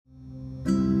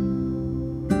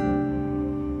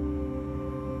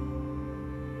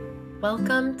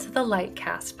Welcome to the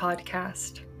Lightcast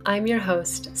podcast. I'm your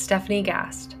host, Stephanie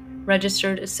Gast,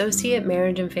 registered associate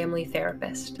marriage and family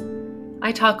therapist.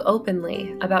 I talk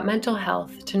openly about mental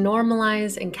health to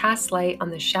normalize and cast light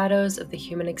on the shadows of the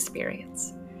human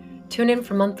experience. Tune in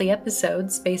for monthly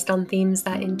episodes based on themes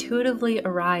that intuitively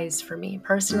arise for me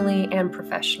personally and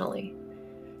professionally.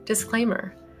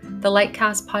 Disclaimer: the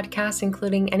Lightcast podcast,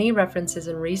 including any references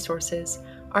and resources,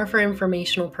 are for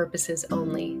informational purposes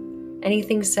only.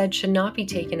 Anything said should not be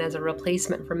taken as a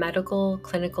replacement for medical,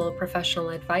 clinical, professional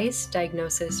advice,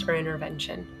 diagnosis, or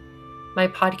intervention. My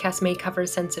podcast may cover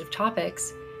sensitive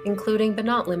topics, including but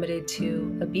not limited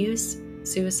to abuse,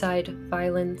 suicide,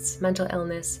 violence, mental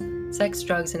illness, sex,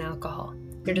 drugs, and alcohol.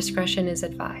 Your discretion is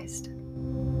advised.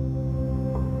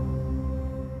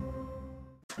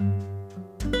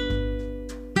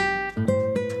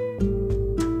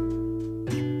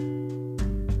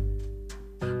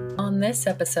 On this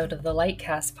episode of the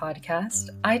Lightcast podcast,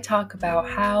 I talk about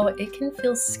how it can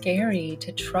feel scary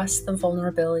to trust the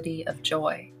vulnerability of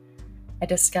joy. I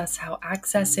discuss how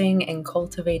accessing and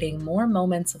cultivating more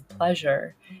moments of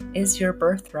pleasure is your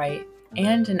birthright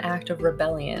and an act of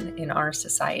rebellion in our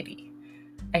society.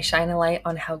 I shine a light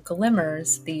on how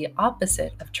glimmers, the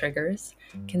opposite of triggers,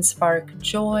 can spark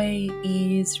joy,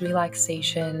 ease,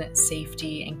 relaxation,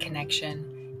 safety, and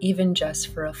connection, even just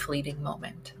for a fleeting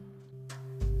moment.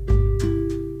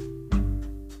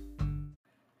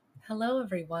 Hello,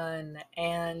 everyone,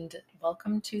 and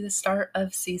welcome to the start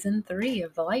of Season 3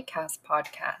 of the Lightcast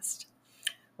podcast.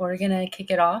 We're going to kick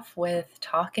it off with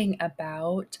talking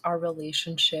about our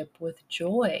relationship with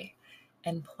joy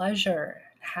and pleasure,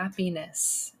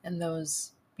 happiness, and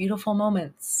those beautiful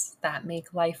moments that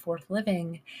make life worth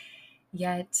living.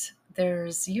 Yet,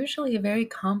 there's usually a very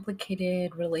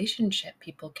complicated relationship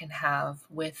people can have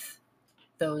with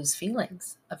those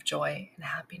feelings of joy and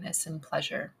happiness and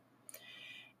pleasure.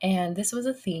 And this was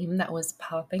a theme that was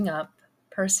popping up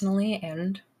personally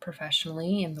and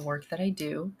professionally in the work that I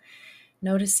do,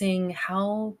 noticing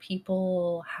how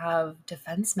people have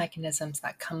defense mechanisms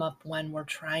that come up when we're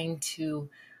trying to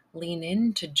lean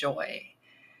into joy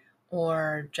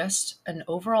or just an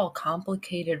overall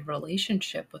complicated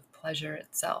relationship with pleasure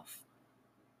itself.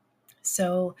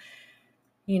 So,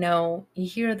 you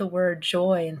hear the word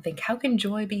joy and think, how can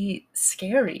joy be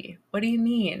scary? What do you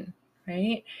mean?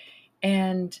 Right?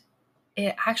 And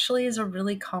it actually is a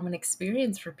really common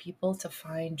experience for people to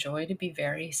find joy to be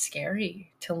very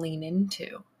scary to lean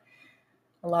into.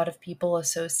 A lot of people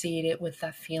associate it with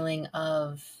that feeling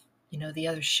of, the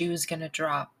other shoe's going to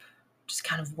drop, just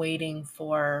kind of waiting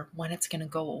for when it's going to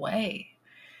go away.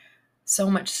 So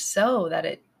much so that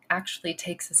it actually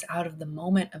takes us out of the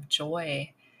moment of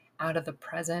joy, out of the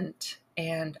present,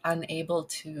 and unable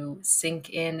to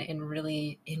sink in and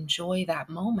really enjoy that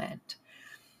moment.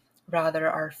 Rather,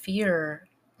 our fear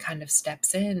kind of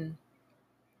steps in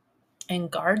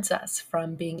and guards us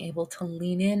from being able to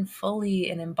lean in fully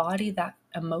and embody that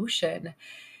emotion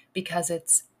because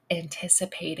it's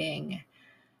anticipating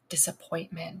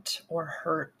disappointment or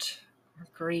hurt or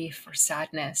grief or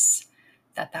sadness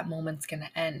that moment's going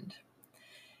to end.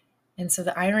 And so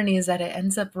the irony is that it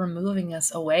ends up removing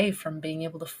us away from being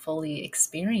able to fully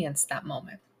experience that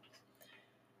moment.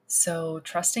 So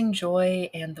trusting joy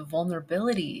and the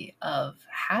vulnerability of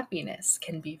happiness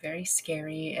can be very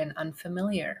scary and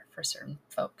unfamiliar for certain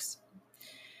folks.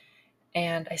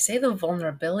 And I say the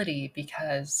vulnerability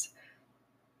because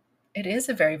it is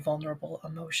a very vulnerable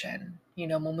emotion.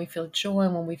 When we feel joy,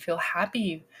 when we feel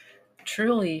happy,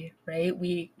 truly, right,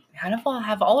 we kind of all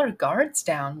have all our guards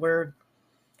down. We're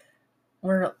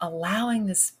allowing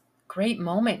this great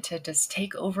moment to just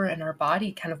take over in our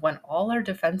body, kind of when all our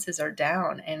defenses are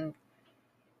down, and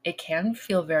it can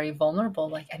feel very vulnerable,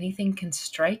 like anything can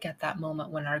strike at that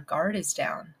moment when our guard is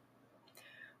down.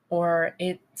 Or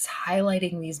it's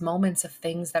highlighting these moments of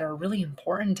things that are really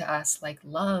important to us, like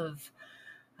love,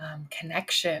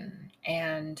 connection,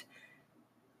 and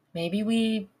maybe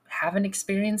we haven't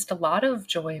experienced a lot of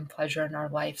joy and pleasure in our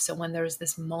life. So when there's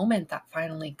this moment that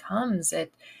finally comes,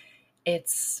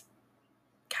 it's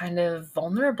kind of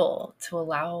vulnerable to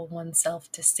allow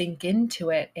oneself to sink into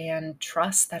it and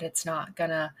trust that it's not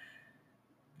gonna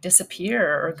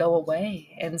disappear or go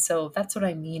away. And so that's what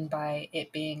I mean by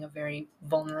it being a very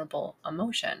vulnerable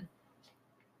emotion.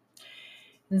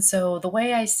 And so the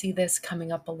way I see this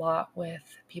coming up a lot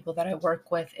with people that I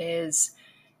work with is,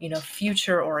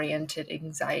 future oriented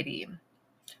anxiety.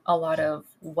 A lot of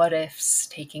what ifs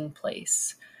taking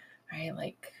place, right?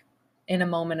 Like in a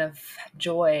moment of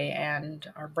joy and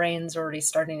our brain's already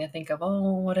starting to think of,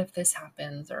 oh, what if this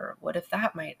happens? Or what if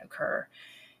that might occur?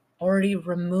 already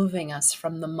removing us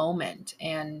from the moment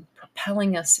and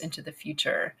propelling us into the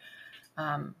future,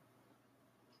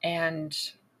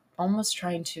 and almost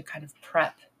trying to kind of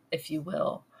prep, if you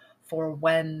will, for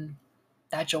when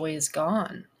that joy is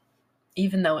gone,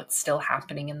 even though it's still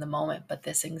happening in the moment. But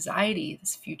this anxiety,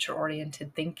 this future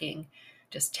oriented thinking,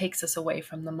 just takes us away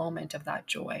from the moment of that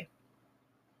joy.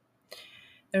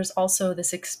 There's also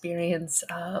this experience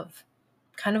of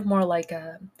kind of more like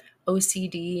a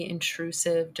OCD,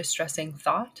 intrusive, distressing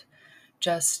thought,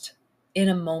 just in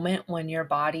a moment when your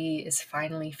body is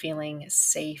finally feeling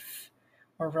safe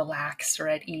or relaxed or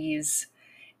at ease.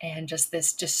 And just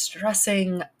this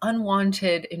distressing,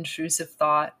 unwanted, intrusive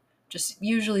thought, just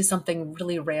usually something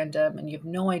really random, and you have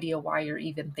no idea why you're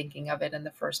even thinking of it in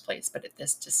the first place. But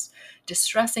this just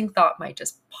distressing thought might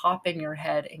just pop in your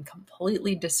head and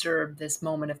completely disturb this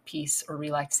moment of peace or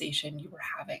relaxation you were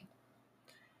having.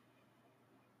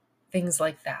 Things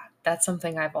like that. That's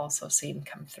something I've also seen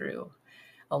come through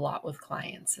a lot with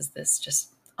clients, is this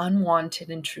just unwanted,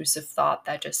 intrusive thought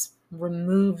that just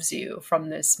removes you from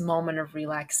this moment of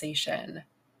relaxation.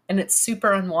 And it's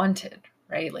super unwanted,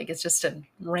 right? Like it's just a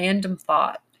random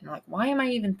thought. And you're like, why am I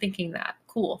even thinking that?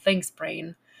 Cool, thanks,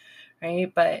 brain, right?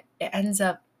 But it ends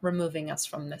up removing us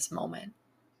from this moment.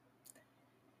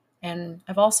 And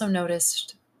I've also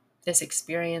noticed this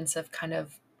experience of kind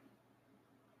of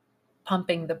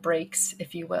pumping the brakes,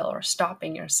 if you will, or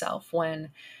stopping yourself when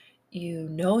you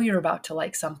know you're about to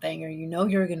like something, or you know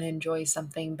you're going to enjoy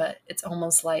something, but it's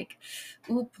almost like,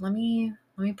 oop, let me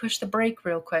push the brake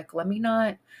real quick. Let me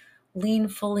not lean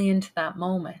fully into that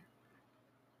moment.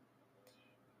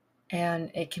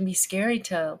 And it can be scary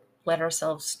to let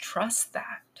ourselves trust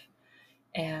that.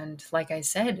 And like I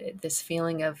said, this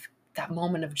feeling of that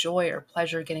moment of joy or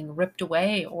pleasure getting ripped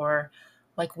away, or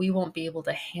like we won't be able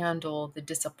to handle the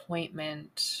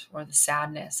disappointment or the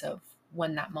sadness of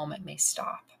when that moment may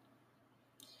stop.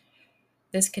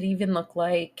 This could even look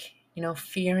like,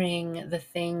 fearing the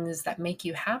things that make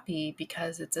you happy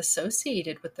because it's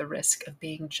associated with the risk of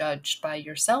being judged by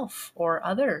yourself or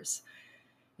others.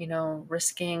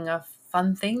 Risking a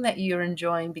fun thing that you're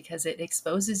enjoying because it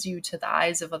exposes you to the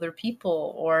eyes of other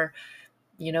people, or,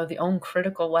 the own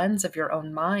critical lens of your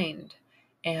own mind,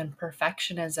 and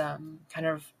perfectionism kind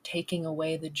of taking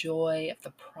away the joy of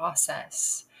the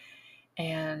process,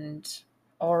 and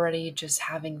already just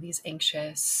having these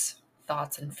anxious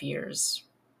thoughts and fears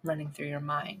running through your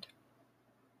mind.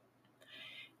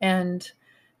 And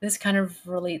this kind of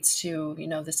relates to,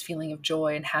 this feeling of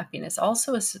joy and happiness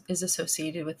also is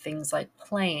associated with things like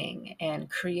playing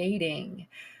and creating,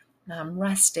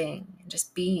 resting, and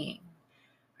just being,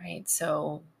 right?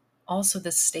 So also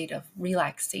this state of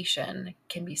relaxation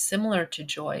can be similar to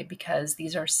joy, because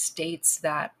these are states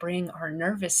that bring our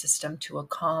nervous system to a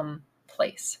calm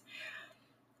place.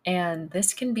 And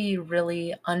this can be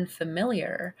really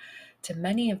unfamiliar to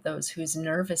many of those whose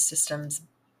nervous system's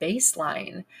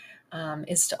baseline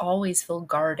is to always feel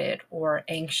guarded or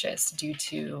anxious due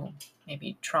to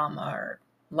maybe trauma or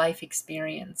life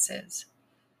experiences.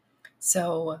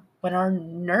 So when our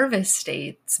nervous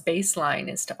state's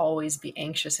baseline is to always be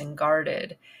anxious and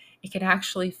guarded, it can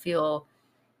actually feel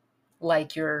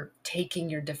like you're taking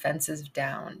your defenses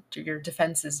down,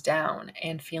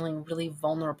 and feeling really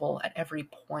vulnerable at every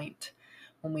point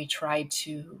when we try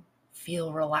to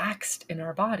feel relaxed in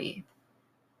our body.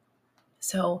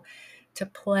 So to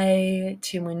play,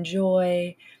 to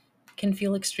enjoy, can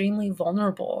feel extremely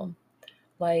vulnerable,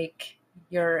 like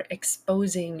you're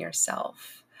exposing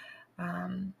yourself,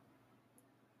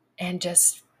 and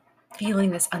just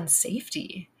feeling this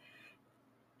unsafety,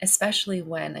 especially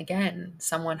when, again,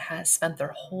 someone has spent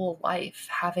their whole life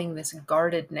having this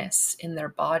guardedness in their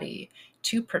body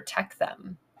to protect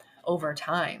them over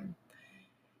time.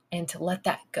 And to let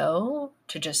that go,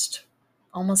 to just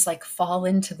almost like fall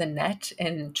into the net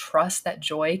and trust that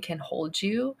joy can hold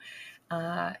you,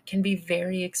 can be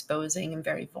very exposing and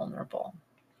very vulnerable.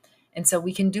 And so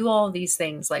we can do all of these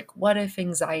things, like what if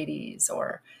anxieties,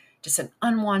 or just an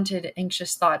unwanted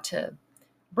anxious thought, to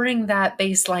bring that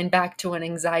baseline back to an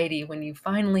anxiety when you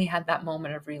finally had that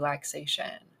moment of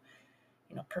relaxation.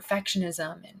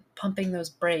 Perfectionism and pumping those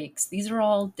brakes. These are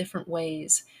all different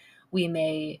ways we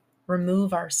may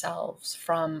remove ourselves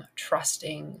from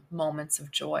trusting moments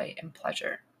of joy and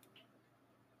pleasure.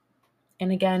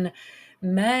 And again,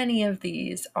 many of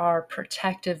these are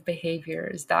protective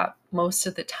behaviors that most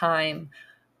of the time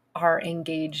are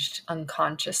engaged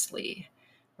unconsciously,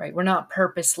 right? We're not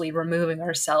purposely removing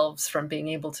ourselves from being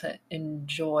able to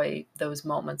enjoy those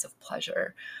moments of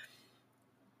pleasure,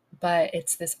 but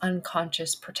it's this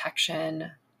unconscious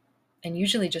protection, and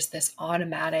usually just this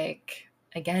automatic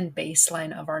again,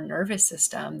 baseline of our nervous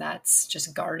system that's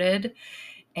just guarded,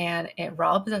 and it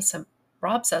robs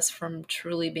us from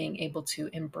truly being able to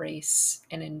embrace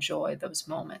and enjoy those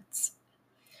moments.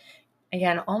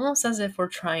 Again, almost as if we're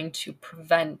trying to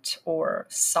prevent or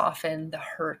soften the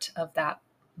hurt of that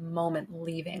moment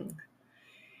leaving.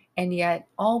 And yet,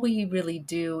 all we really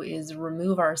do is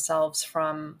remove ourselves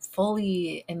from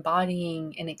fully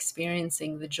embodying and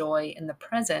experiencing the joy in the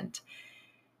present.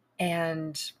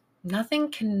 And nothing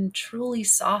can truly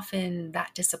soften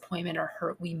that disappointment or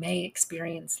hurt we may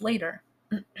experience later.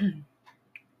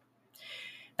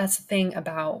 That's the thing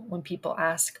about when people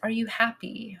ask, "Are you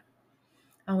happy?"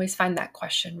 I always find that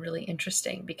question really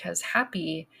interesting because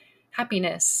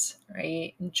happiness,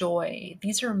 right? Joy,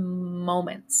 these are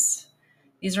moments.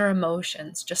 These are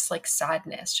emotions, just like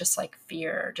sadness, just like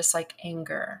fear, just like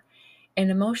anger. And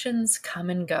emotions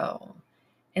come and go.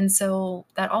 And so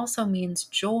that also means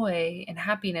joy and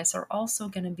happiness are also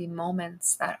going to be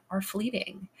moments that are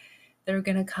fleeting. They're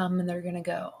going to come and they're going to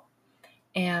go.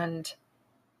 And,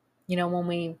 when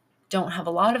we don't have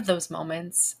a lot of those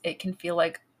moments, it can feel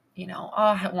like, oh,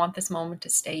 I want this moment to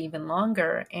stay even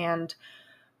longer. And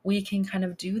we can kind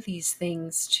of do these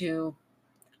things to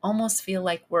almost feel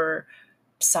like we're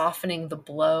softening the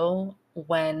blow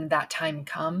when that time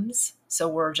comes. So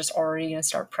we're just already going to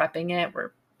start prepping it.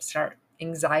 We're start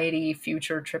anxiety,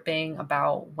 future tripping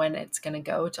about when it's going to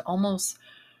go to almost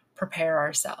prepare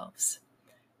ourselves,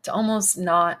 to almost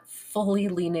not fully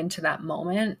lean into that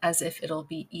moment as if it'll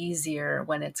be easier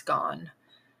when it's gone.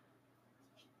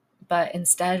 But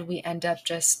instead, we end up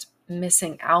just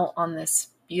missing out on this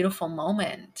beautiful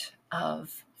moment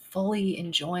of fully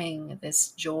enjoying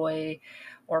this joy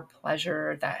or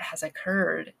pleasure that has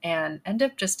occurred, and end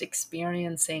up just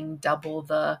experiencing double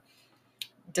the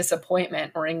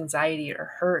disappointment or anxiety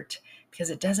or hurt because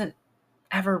it doesn't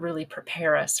ever really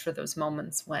prepare us for those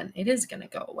moments when it is going to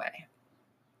go away.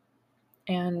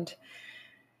 And,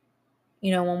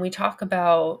 when we talk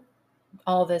about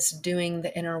all this doing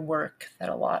the inner work that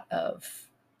a lot of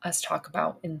us talk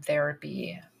about in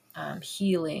therapy,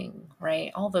 healing,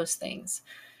 right? All those things.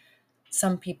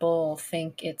 Some people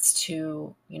think it's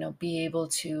to, be able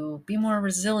to be more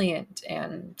resilient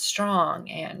and strong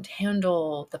and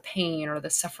handle the pain or the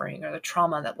suffering or the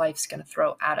trauma that life's going to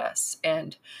throw at us.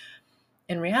 And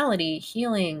in reality,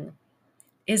 healing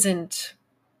isn't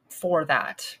for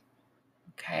that.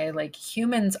 Okay. Like,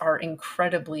 humans are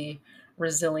incredibly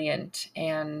resilient,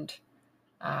 and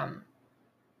um,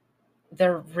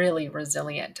 they're really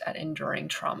resilient at enduring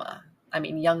trauma. I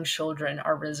mean, young children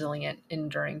are resilient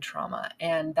enduring trauma,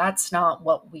 and that's not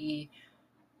what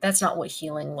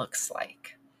healing looks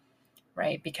like,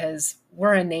 right? Because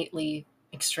we're innately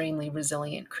extremely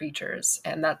resilient creatures,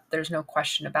 and that there's no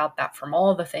question about that from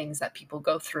all the things that people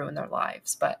go through in their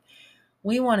lives. But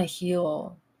we want to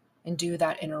heal and do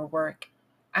that inner work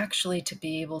actually to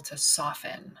be able to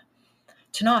soften,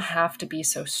 to not have to be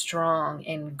so strong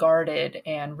and guarded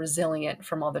and resilient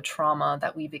from all the trauma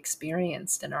that we've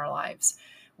experienced in our lives.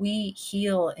 We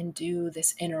heal and do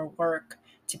this inner work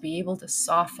to be able to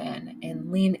soften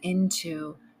and lean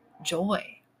into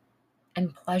joy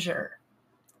and pleasure,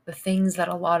 the things that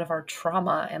a lot of our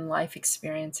trauma and life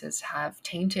experiences have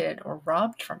tainted or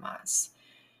robbed from us.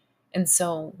 And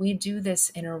so we do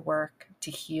this inner work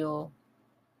to heal,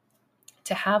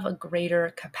 to have a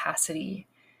greater capacity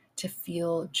to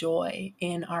feel joy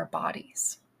in our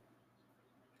bodies.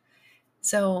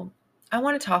 So, I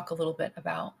want to talk a little bit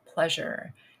about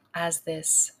pleasure as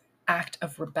this act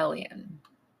of rebellion.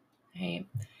 Right?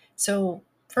 So,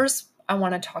 first, I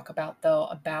want to talk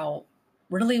about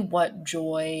really what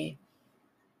joy,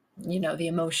 the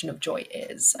emotion of joy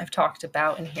is. I've talked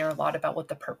about and hear a lot about what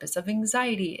the purpose of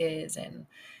anxiety is, and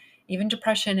even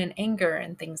depression and anger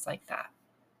and things like that.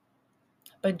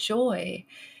 But joy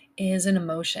is an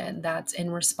emotion that's in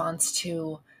response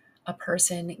to a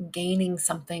person gaining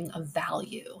something of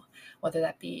value, whether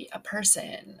that be a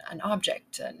person, an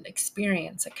object, an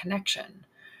experience, a connection,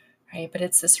 right? But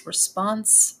it's this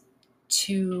response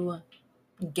to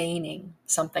gaining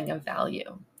something of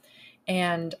value.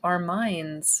 And our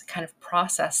minds kind of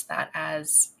process that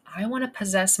as, I want to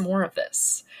possess more of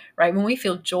this, right? When we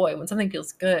feel joy, when something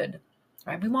feels good,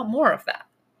 right? We want more of that,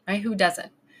 right? Who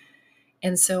doesn't?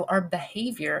 And so our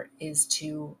behavior is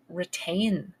to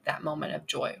retain that moment of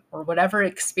joy or whatever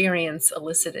experience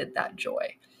elicited that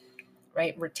joy,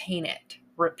 right? Retain it,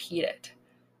 repeat it.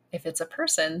 If it's a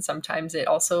person, sometimes it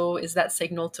also is that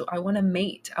signal to, I want to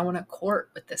mate, I want to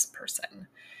court with this person,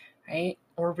 right?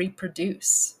 Or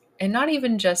reproduce. And not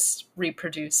even just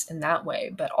reproduce in that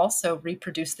way, but also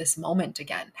reproduce this moment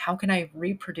again. How can I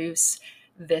reproduce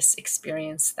this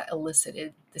experience that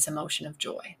elicited this emotion of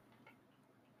joy,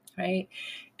 right?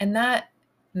 And that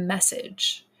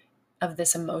message of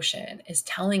this emotion is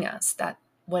telling us that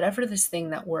whatever this thing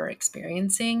that we're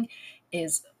experiencing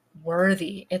is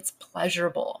worthy, it's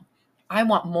pleasurable. I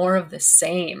want more of the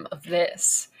same of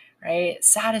this, right?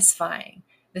 Satisfying.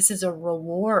 This is a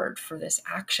reward for this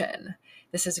action.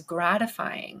 This is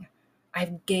gratifying.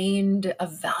 I've gained a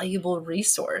valuable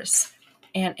resource,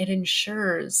 and it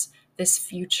ensures this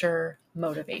future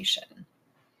motivation,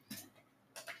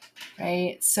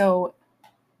 right? So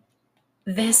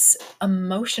this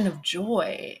emotion of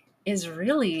joy is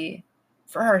really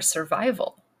for our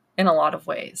survival in a lot of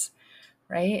ways,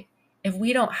 right? If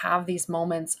we don't have these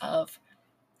moments of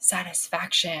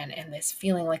satisfaction and this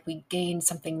feeling like we gained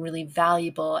something really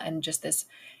valuable and just this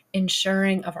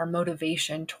ensuring of our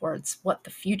motivation towards what the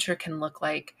future can look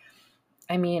like,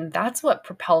 I mean, that's what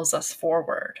propels us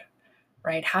forward,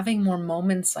 right? Having more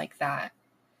moments like that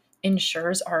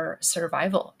ensures our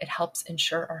survival. It helps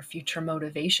ensure our future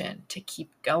motivation to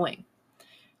keep going,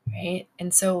 right?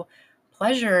 And so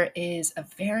pleasure is a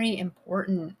very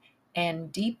important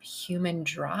and deep human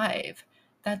drive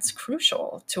that's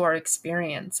crucial to our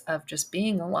experience of just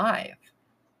being alive.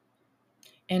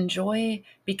 And joy,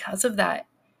 because of that,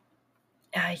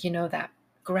 that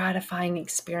gratifying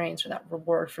experience or that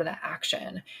reward for that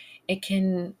action, it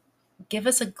can give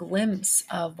us a glimpse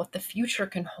of what the future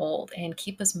can hold and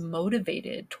keep us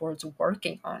motivated towards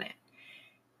working on it,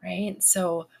 right?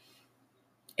 So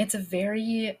it's a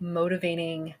very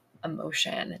motivating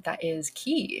emotion that is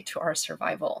key to our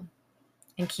survival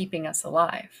and keeping us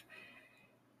alive.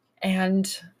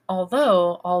 And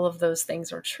although all of those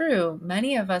things are true,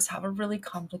 many of us have a really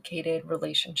complicated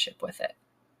relationship with it.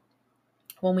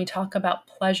 When we talk about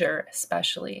pleasure,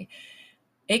 especially,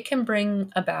 it can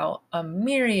bring about a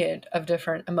myriad of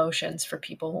different emotions for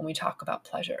people when we talk about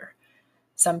pleasure.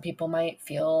 Some people might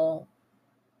feel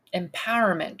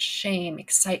empowerment, shame,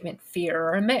 excitement, fear,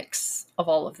 or a mix of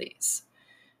all of these,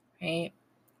 right?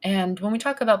 And when we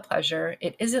talk about pleasure,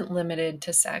 it isn't limited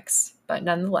to sex, but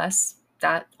nonetheless,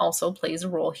 that also plays a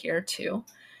role here too.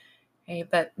 Okay?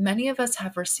 But many of us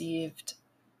have received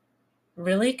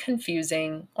really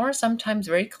confusing or sometimes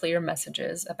very clear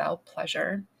messages about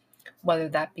pleasure, whether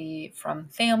that be from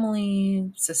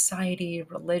family, society,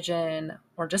 religion,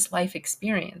 or just life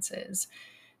experiences,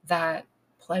 that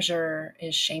pleasure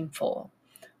is shameful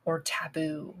or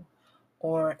taboo,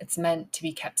 or it's meant to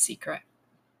be kept secret.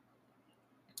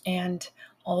 And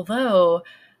although,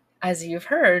 as you've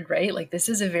heard, right, like this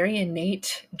is a very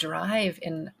innate drive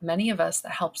in many of us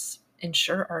that helps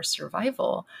ensure our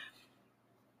survival,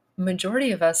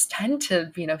 majority of us tend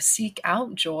to, seek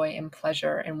out joy and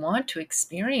pleasure and want to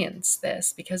experience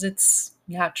this because it's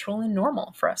natural and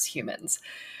normal for us humans,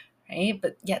 right?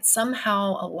 But yet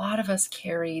somehow a lot of us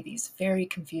carry these very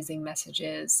confusing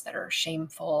messages that are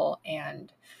shameful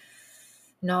and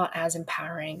not as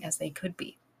empowering as they could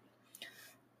be.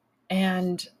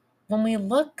 And when we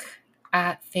look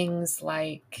at things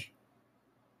like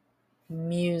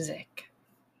music,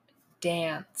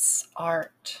 dance,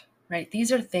 art, right?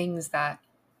 These are things that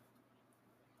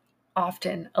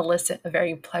often elicit a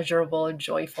very pleasurable,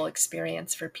 joyful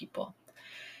experience for people,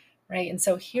 right? And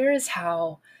so here is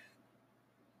how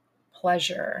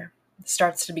pleasure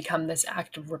starts to become this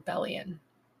act of rebellion.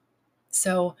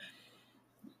 So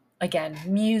again,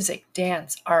 music,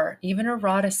 dance, art, even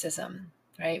eroticism,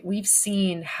 right? We've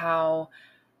seen how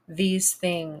these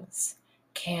things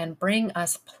can bring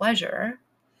us pleasure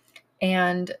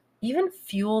and even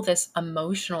fuel this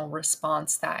emotional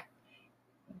response that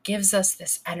gives us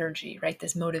this energy, right?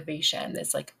 This motivation,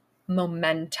 this like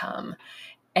momentum.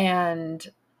 And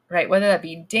right, whether that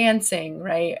be dancing,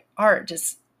 right? Art,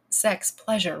 just sex,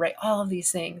 pleasure, right? All of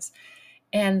these things.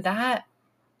 And that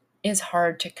is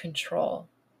hard to control,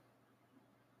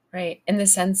 right? In the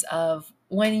sense of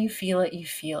when you feel it, you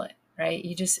feel it, right?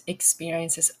 You just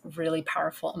experience this really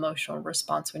powerful emotional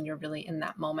response when you're really in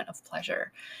that moment of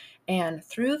pleasure. And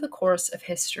through the course of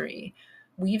history,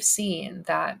 we've seen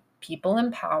that people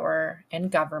in power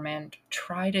and government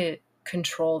try to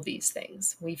control these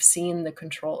things. We've seen the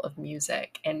control of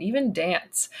music and even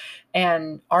dance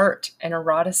and art and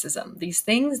eroticism. These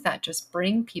things that just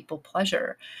bring people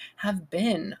pleasure have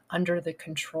been under the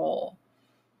control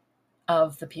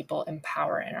of the people in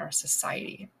power in our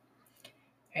society.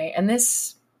 Okay? And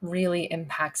this really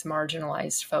impacts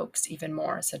marginalized folks even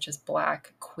more, such as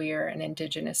Black, queer, and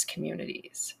Indigenous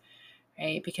communities,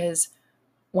 right? Because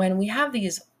when we have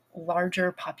these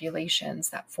larger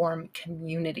populations that form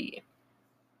community,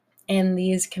 and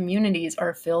these communities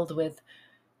are filled with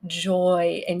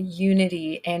joy and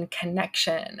unity and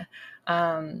connection,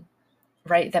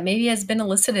 right? That maybe has been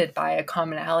elicited by a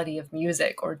commonality of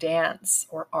music or dance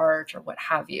or art or what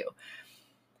have you.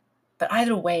 But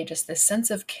either way, just this sense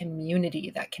of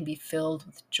community that can be filled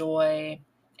with joy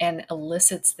and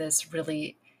elicits this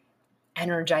really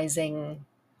energizing,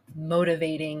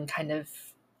 motivating kind of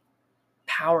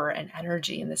power and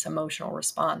energy in this emotional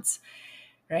response,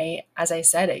 right? As I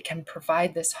said, it can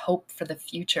provide this hope for the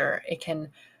future. It can,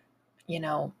 you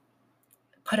know,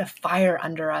 put a fire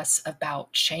under us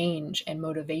about change and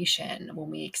motivation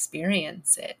when we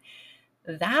experience it.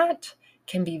 That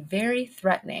can be very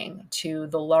threatening to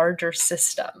the larger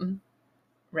system,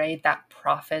 right? That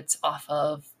profits off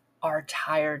of our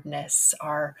tiredness,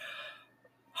 our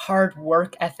hard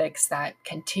work ethics that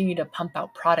continue to pump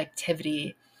out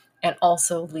productivity, and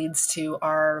also leads to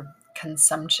our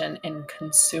consumption and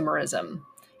consumerism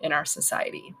in our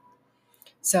society.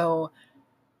 So,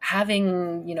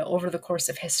 having, over the course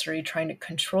of history, trying to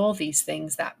control these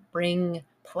things that bring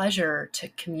pleasure to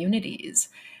communities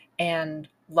and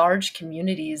large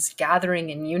communities gathering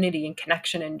in unity and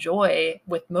connection and joy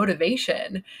with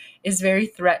motivation is very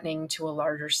threatening to a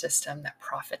larger system that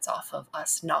profits off of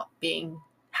us not being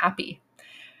happy,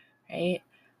 right?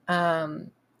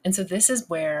 And so this is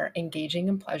where engaging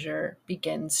in pleasure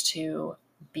begins to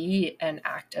be an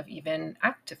act of even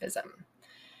activism.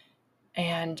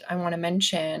 And I want to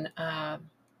mention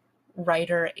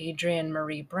writer Adrienne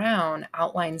Marie Brown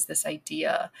outlines this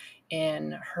idea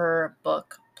in her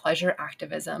book, Pleasure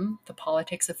Activism: The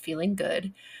Politics of Feeling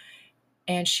Good.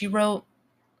 And she wrote,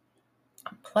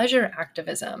 pleasure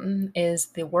activism is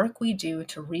the work we do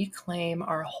to reclaim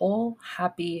our whole,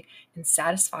 happy, and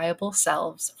satisfiable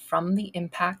selves from the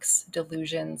impacts,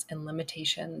 delusions, and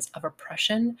limitations of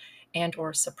oppression and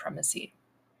or supremacy.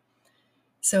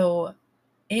 So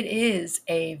it is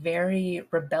a very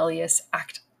rebellious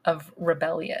act of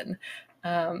rebellion,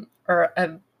 or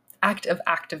an act of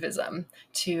activism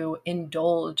to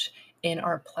indulge in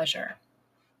our pleasure.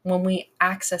 When we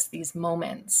access these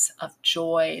moments of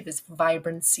joy, this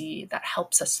vibrancy that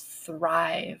helps us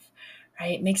thrive,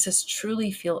 right? It makes us truly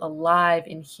feel alive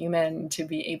and human to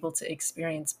be able to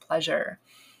experience pleasure.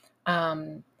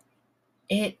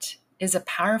 It is a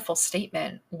powerful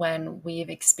statement when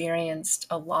we've experienced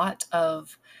a lot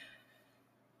of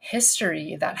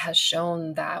history that has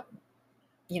shown that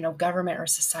government or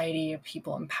society or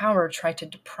people in power try to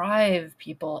deprive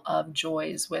people of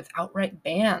joys with outright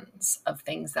bans of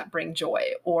things that bring joy,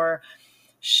 or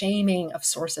shaming of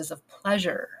sources of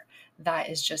pleasure that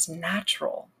is just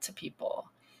natural to people.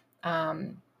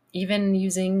 Even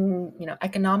using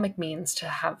economic means to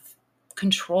have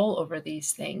control over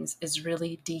these things is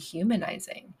really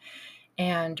dehumanizing.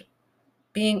 And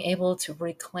being able to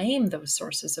reclaim those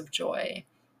sources of joy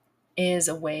is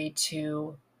a way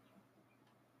to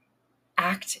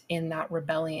act in that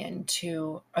rebellion,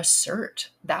 to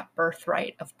assert that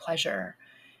birthright of pleasure,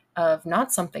 of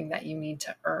not something that you need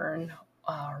to earn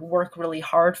or work really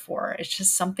hard for. It's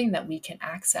just something that we can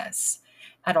access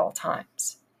at all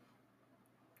times.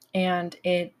 And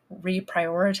it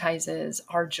reprioritizes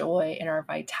our joy and our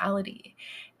vitality,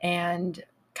 and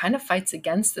kind of fights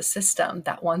against the system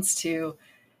that wants to,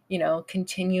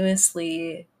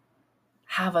 continuously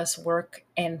have us work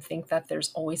and think that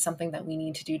there's always something that we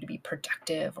need to do to be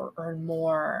productive or earn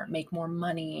more, make more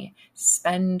money,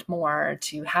 spend more,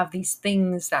 to have these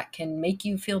things that can make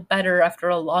you feel better after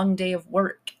a long day of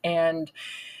work and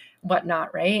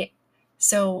whatnot, right?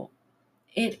 So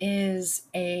it is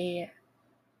a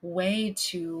way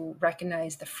to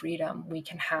recognize the freedom we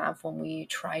can have when we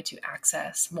try to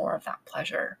access more of that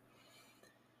pleasure,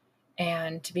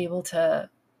 and to be able to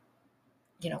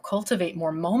cultivate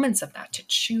more moments of that, to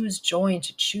choose joy and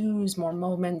to choose more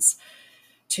moments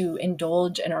to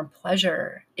indulge in our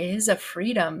pleasure, is a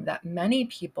freedom that many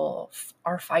people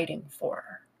are fighting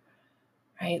for,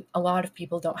 right? A lot of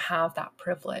people don't have that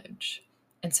privilege.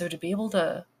 And so to be able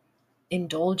to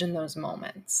indulge in those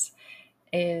moments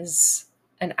is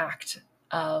an act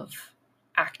of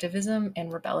activism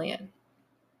and rebellion,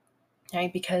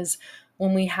 right? Because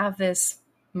when we have this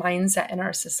mindset in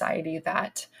our society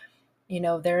that,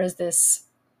 there is this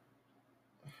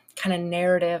kind of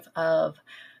narrative of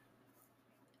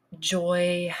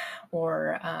joy,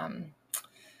 or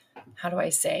how do I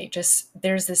say, just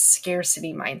there's this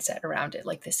scarcity mindset around it,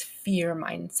 like this fear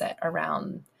mindset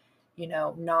around,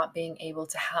 not being able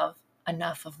to have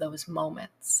enough of those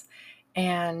moments.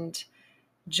 And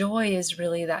joy is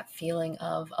really that feeling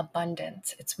of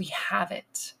abundance. It's we have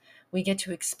it. We get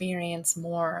to experience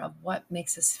more of what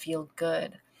makes us feel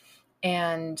good.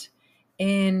 And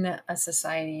in a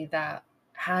society that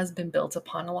has been built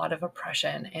upon a lot of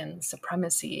oppression and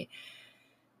supremacy,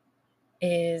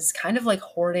 is kind of like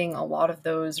hoarding a lot of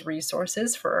those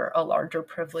resources for a larger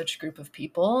privileged group of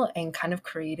people and kind of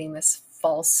creating this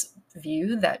false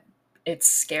view that it's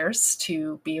scarce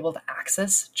to be able to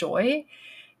access joy.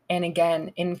 And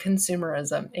again, in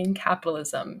consumerism, in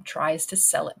capitalism, tries to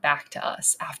sell it back to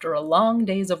us after a long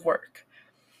days of work,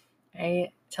 right?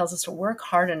 It tells us to work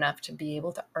hard enough to be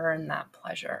able to earn that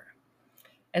pleasure.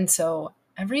 And so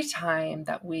every time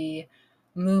that we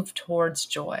move towards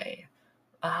joy,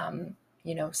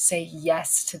 say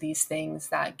yes to these things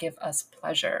that give us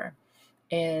pleasure,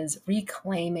 is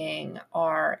reclaiming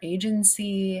our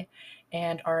agency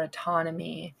and our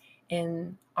autonomy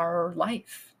in our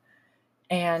life,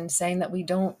 and saying that we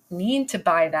don't need to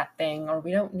buy that thing or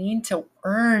we don't need to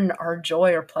earn our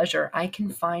joy or pleasure. I can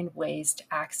find ways to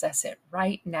access it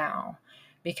right now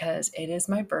because it is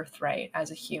my birthright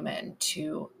as a human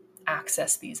to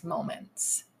access these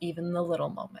moments, even the little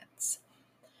moments.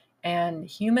 And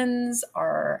humans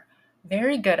are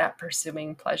very good at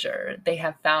pursuing pleasure. They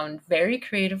have found very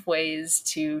creative ways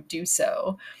to do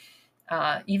so,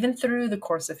 even through the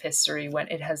course of history when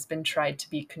it has been tried to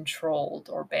be controlled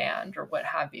or banned or what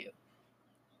have you.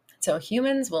 So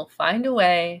humans will find a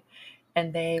way,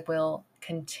 and they will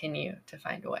continue to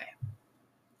find a way.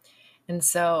 And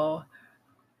so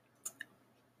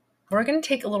we're going to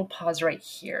take a little pause right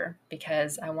here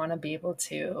because I want to be able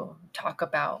to talk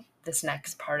about this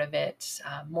next part of it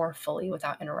more fully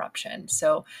without interruption.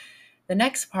 So the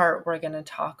next part, we're going to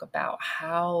talk about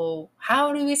how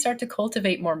do we start to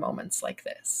cultivate more moments like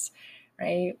this,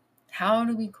 right? How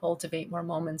do we cultivate more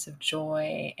moments of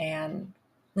joy and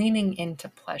leaning into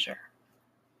pleasure?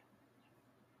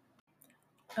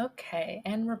 Okay,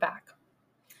 and we're back.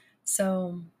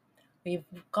 So we've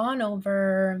gone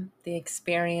over the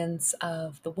experience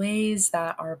of the ways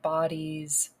that our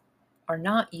bodies are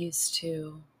not used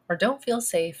to or don't feel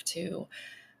safe to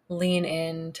lean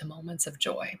into moments of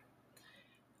joy.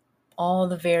 All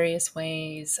the various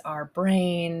ways our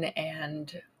brain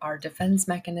and our defense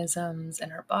mechanisms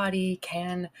and our body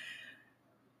can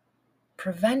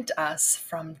prevent us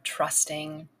from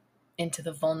trusting into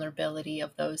the vulnerability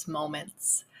of those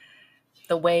moments.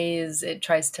 The ways it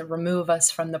tries to remove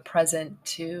us from the present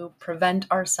to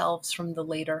prevent ourselves from the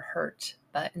later hurt,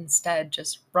 but instead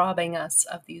just robbing us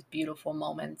of these beautiful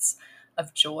moments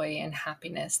of joy and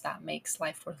happiness that makes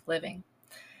life worth living.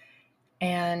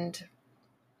 And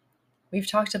we've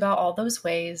talked about all those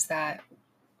ways that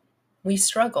we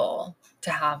struggle to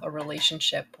have a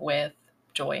relationship with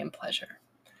joy and pleasure.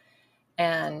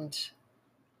 And,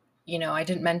 I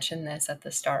didn't mention this at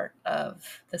the start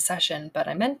of the session, but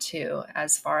I meant to,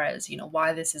 as far as,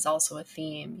 why this is also a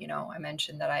theme. I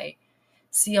mentioned that I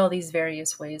see all these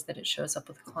various ways that it shows up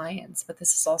with clients, but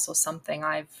this is also something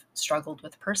I've struggled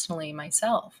with personally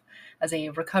myself as a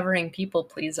recovering people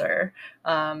pleaser.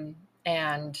 And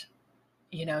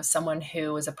someone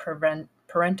who was a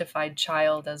parentified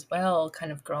child as well,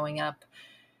 kind of growing up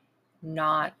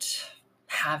not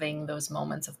having those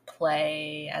moments of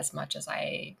play as much as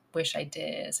I wish I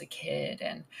did as a kid.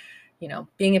 And,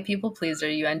 being a people pleaser,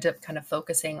 you end up kind of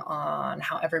focusing on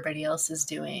how everybody else is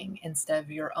doing instead of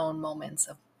your own moments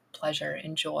of pleasure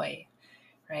and joy,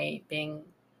 right? Being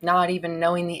not even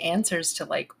knowing the answers to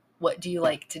like, what do you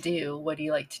like to do? What do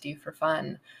you like to do for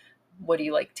fun? What do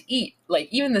you like to eat? Like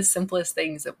even the simplest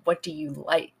things of what do you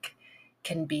like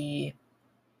can be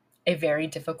a very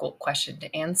difficult question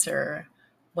to answer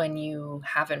when you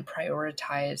haven't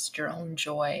prioritized your own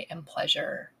joy and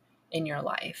pleasure in your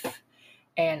life.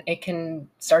 And it can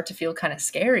start to feel kind of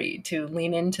scary to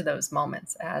lean into those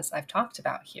moments, as I've talked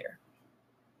about here,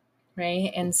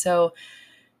 right? And so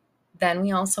then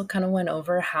we also kind of went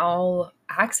over how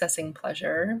accessing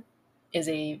pleasure is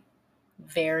a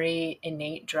very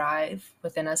innate drive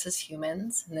within us as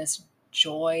humans, and this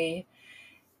joy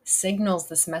signals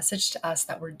this message to us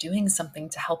that we're doing something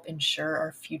to help ensure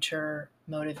our future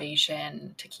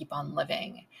motivation to keep on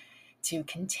living, to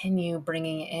continue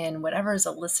bringing in whatever is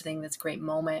eliciting this great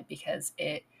moment, because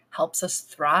it helps us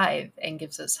thrive and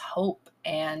gives us hope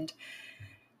and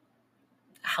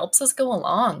helps us go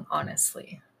along,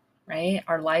 honestly, right?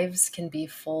 Our lives can be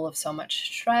full of so much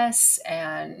stress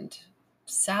and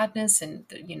sadness and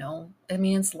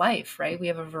it's life, right? We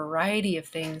have a variety of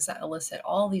things that elicit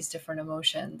all these different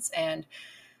emotions, and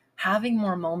having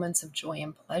more moments of joy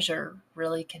and pleasure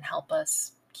really can help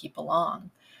us keep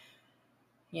along,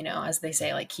 as they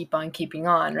say, like keep on keeping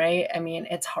on, right?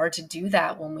 It's hard to do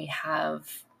that when we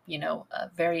have a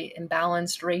very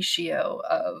imbalanced ratio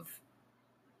of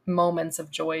moments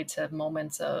of joy to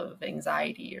moments of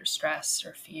anxiety or stress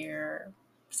or fear or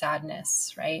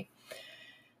sadness, right?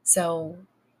 So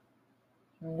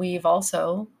we've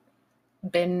also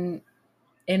been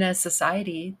in a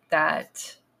society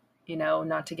that,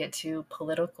 not to get too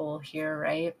political here,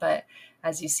 right? But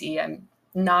as you see, I'm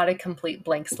not a complete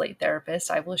blank slate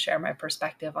therapist. I will share my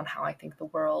perspective on how I think the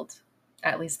world,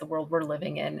 at least the world we're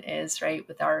living in, is, right?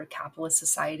 With our capitalist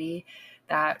society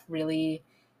that really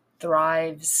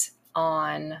thrives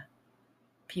on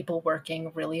people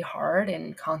working really hard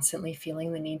and constantly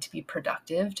feeling the need to be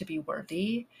productive, to be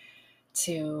worthy,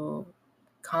 to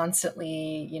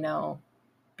constantly,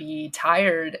 be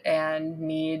tired and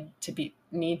need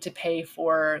to pay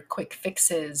for quick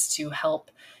fixes to help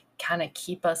kind of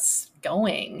keep us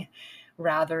going,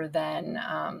 rather than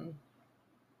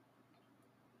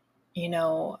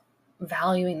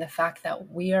valuing the fact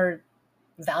that we are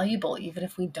valuable even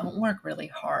if we don't work really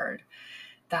hard,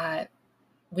 that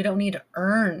we don't need to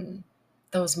earn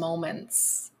those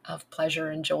moments of pleasure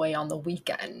and joy on the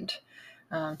weekend,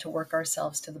 to work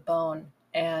ourselves to the bone,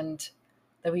 and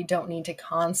that we don't need to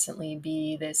constantly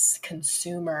be this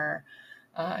consumer,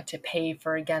 to pay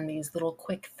for, again, these little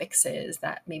quick fixes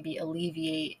that maybe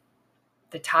alleviate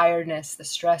the tiredness, the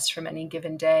stress from any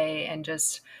given day, and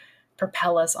just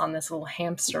propel us on this little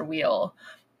hamster wheel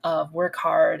of work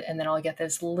hard, and then I'll get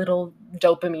this little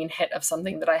dopamine hit of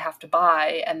something that I have to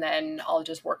buy, and then I'll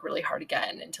just work really hard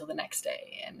again until the next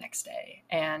day and next day.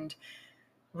 And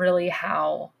really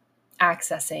how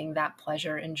accessing that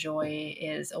pleasure and joy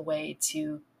is a way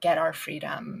to get our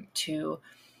freedom, to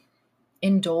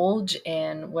indulge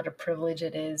in what a privilege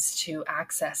it is to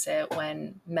access it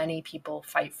when many people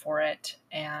fight for it.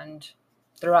 And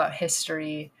throughout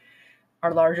history,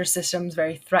 our larger systems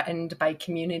very threatened by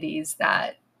communities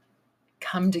that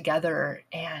come together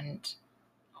and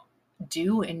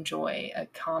do enjoy a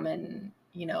common,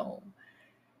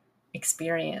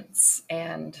 experience,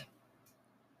 and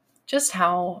just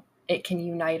how it can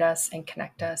unite us and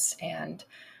connect us and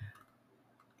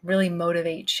really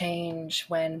motivate change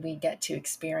when we get to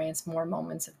experience more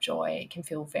moments of joy. It can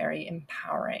feel very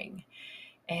empowering.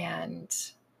 And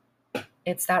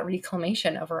it's that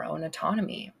reclamation of our own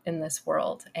autonomy in this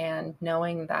world, and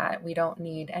knowing that we don't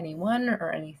need anyone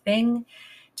or anything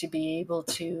to be able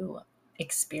to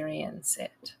experience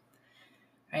it,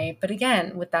 right? But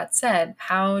again, with that said,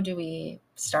 how do we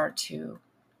start to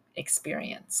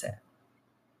experience it?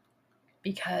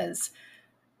 Because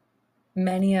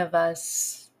many of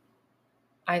us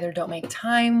either don't make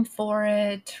time for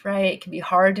it, right? It can be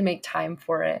hard to make time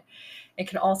for it. It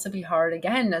can also be hard,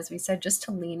 again, as we said, just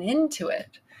to lean into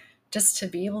it, just to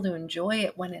be able to enjoy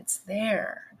it when it's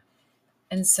there.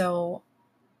 And so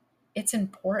it's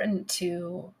important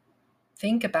to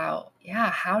think about,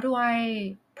 how do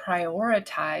I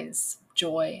prioritize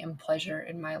joy and pleasure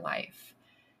in my life?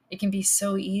 It can be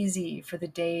so easy for the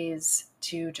days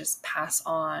to just pass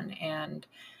on, and,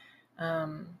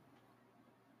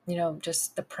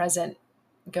 just the present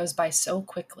goes by so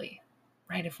quickly,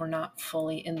 right? If we're not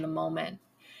fully in the moment.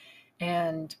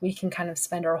 And we can kind of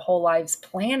spend our whole lives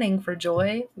planning for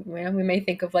joy. We may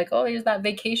think of like, oh, here's that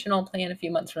vacation I'll plan a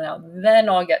few months from now. Then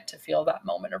I'll get to feel that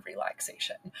moment of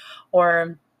relaxation.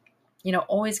 Or,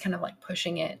 always kind of like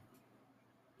pushing it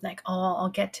like, oh, I'll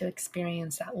get to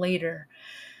experience that later.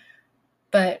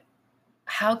 But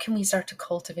how can we start to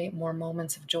cultivate more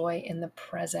moments of joy in the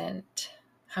present?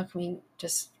 How can we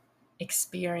just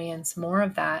experience more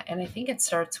of that? And I think it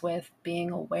starts with being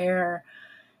aware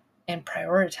and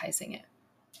prioritizing it,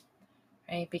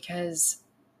 right? Because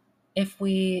if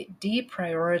we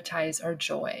deprioritize our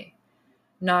joy,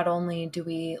 not only do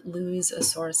we lose a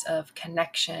source of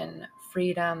connection,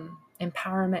 freedom,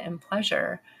 empowerment, and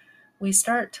pleasure, we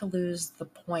start to lose the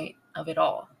point of it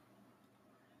all.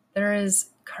 There is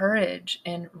courage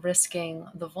in risking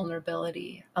the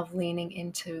vulnerability of leaning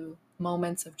into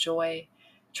moments of joy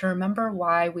to remember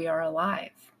why we are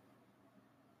alive.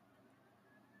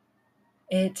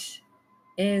 It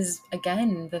is,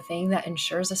 again, the thing that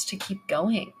ensures us to keep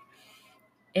going.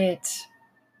 It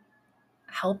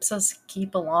helps us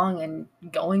keep along and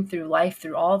going through life,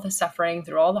 through all the suffering,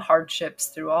 through all the hardships,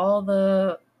 through all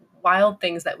the wild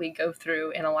things that we go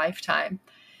through in a lifetime.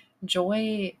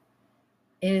 Joy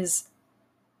is,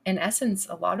 in essence,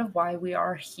 a lot of why we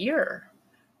are here.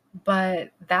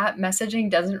 But that messaging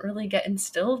doesn't really get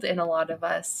instilled in a lot of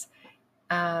us.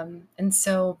 And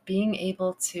so being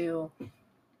able to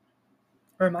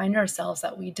remind ourselves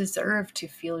that we deserve to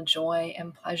feel joy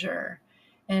and pleasure,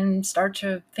 and start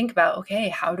to think about, okay,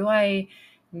 how do I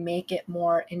make it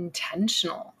more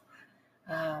intentional?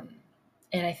 And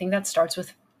I think that starts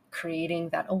with creating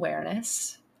that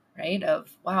awareness, right?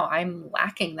 Of, wow, I'm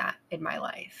lacking that in my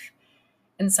life.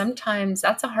 And sometimes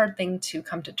that's a hard thing to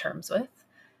come to terms with.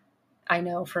 I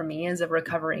know for me as a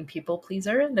recovering people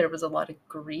pleaser, there was a lot of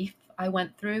grief I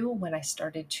went through when I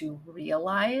started to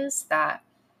realize that,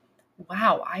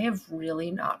 wow, I have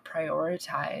really not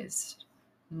prioritized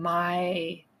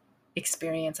my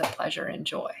experience of pleasure and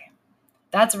joy.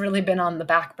 That's really been on the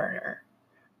back burner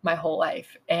my whole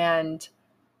life. And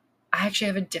I actually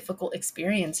have a difficult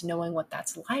experience knowing what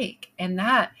that's like. And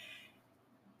that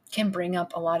can bring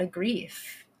up a lot of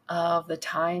grief of the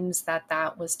times that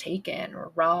that was taken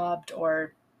or robbed,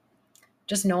 or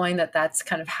just knowing that that's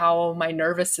kind of how my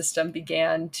nervous system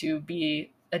began to be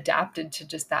adapted to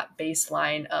just that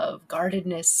baseline of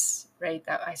guardedness, right?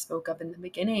 That I spoke of in the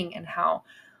beginning, and how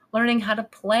learning how to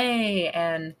play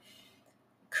and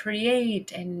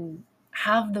create and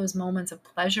have those moments of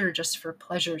pleasure just for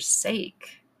pleasure's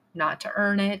sake, not to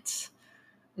earn it,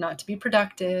 not to be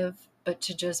productive, but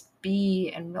to just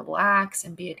be and relax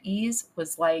and be at ease,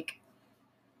 was like,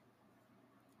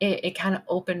 it kind of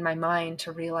opened my mind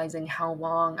to realizing how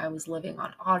long I was living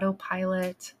on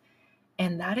autopilot.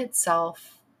 And that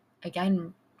itself,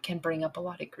 again, can bring up a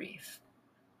lot of grief.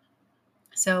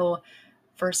 So,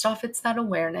 first off, it's that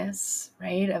awareness,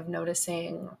 right? Of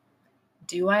noticing,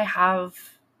 do I have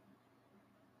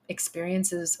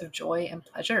experiences of joy and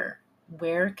pleasure?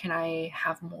 Where can I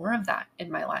have more of that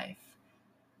in my life?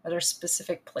 Are there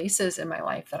specific places in my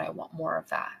life that I want more of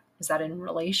that? Is that in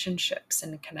relationships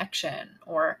and connection?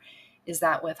 Or is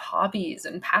that with hobbies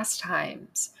and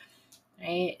pastimes?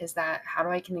 Right? Is that how do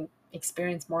I can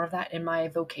experience more of that in my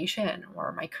vocation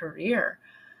or my career?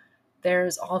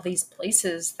 There's all these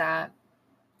places that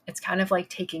it's kind of like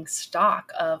taking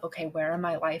stock of, okay, where in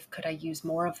my life could I use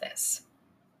more of this?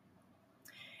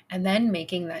 And then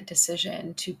making that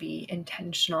decision to be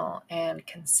intentional and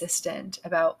consistent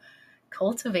about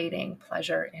cultivating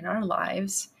pleasure in our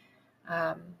lives,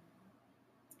 um,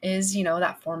 is,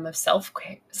 that form of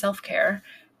self-care.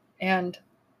 And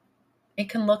it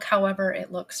can look however it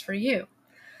looks for you,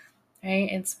 right?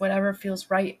 It's whatever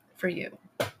feels right for you.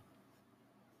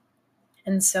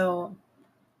 And so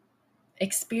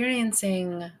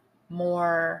experiencing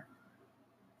more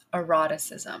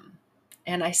eroticism,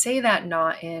 and I say that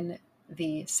not in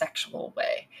the sexual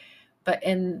way, but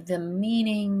in the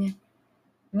meaning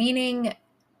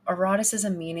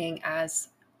eroticism, meaning as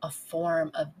a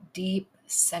form of deep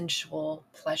sensual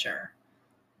pleasure.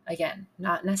 Again,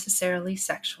 not necessarily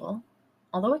sexual,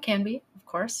 although it can be, of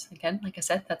course. Again, like I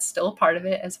said, that's still a part of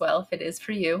it as well, if it is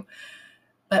for you.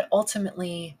 But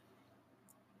ultimately,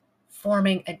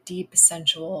 forming a deep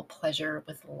sensual pleasure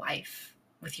with life,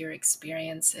 with your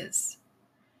experiences.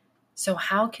 So,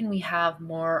 how can we have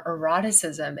more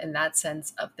eroticism in that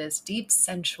sense of this deep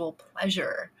sensual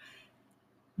pleasure?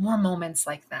 More moments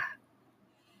like that.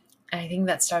 And I think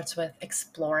that starts with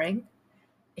exploring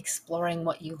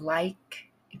what you like,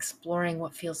 exploring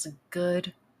what feels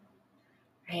good,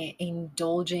 right?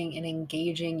 Indulging and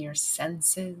engaging your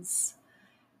senses,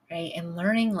 right? And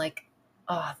learning, like,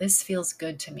 oh, this feels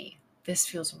good to me. This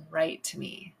feels right to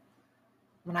me.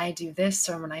 When I do this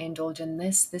or when I indulge in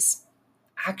this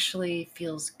actually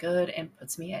feels good and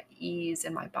puts me at ease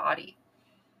in my body.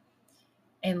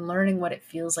 And learning what it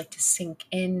feels like to sink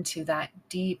into that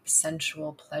deep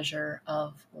sensual pleasure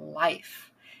of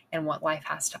life and what life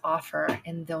has to offer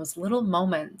in those little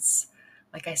moments,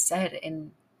 like I said,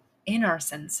 in our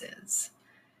senses.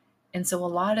 And so a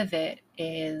lot of it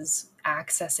is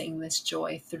accessing this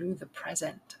joy through the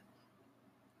present.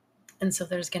 And so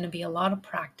there's going to be a lot of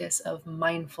practice of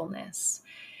mindfulness,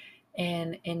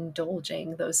 and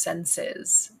indulging those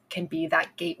senses can be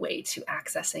that gateway to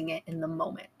accessing it in the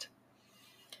moment,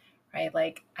 right?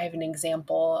 Like, I have an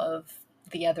example of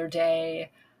the other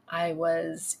day, I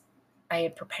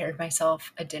had prepared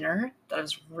myself a dinner that I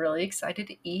was really excited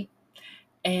to eat.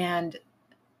 And,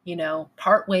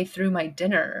 partway through my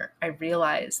dinner, I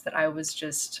realized that I was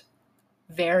just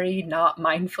very not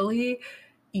mindfully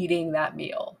eating that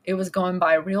meal. It was going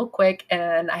by real quick.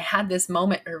 And I had this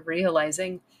moment of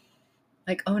realizing,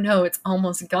 like, oh no, it's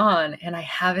almost gone. And I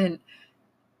haven't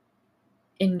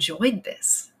enjoyed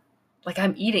this. Like,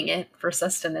 I'm eating it for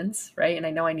sustenance, right? And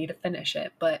I know I need to finish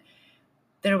it. But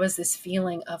there was this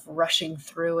feeling of rushing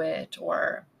through it,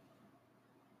 or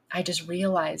I just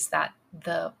realized that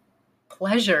the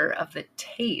pleasure of the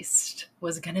taste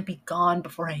was going to be gone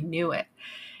before I knew it.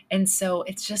 And so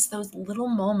it's just those little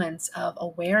moments of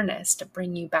awareness to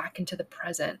bring you back into the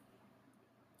present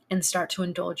and start to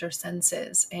indulge your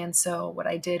senses. And so what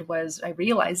I did was I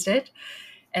realized it,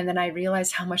 and then I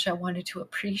realized how much I wanted to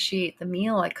appreciate the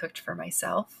meal I cooked for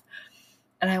myself.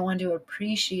 And I wanted to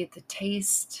appreciate the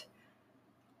taste,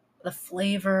 the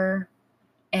flavor,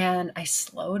 and I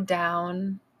slowed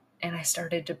down and I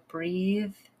started to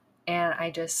breathe And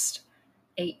I just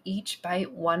ate each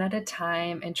bite one at a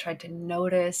time and tried to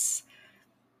notice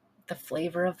the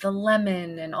flavor of the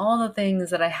lemon and all the things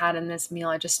that I had in this meal.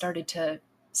 I just started to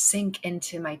sink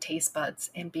into my taste buds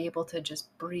and be able to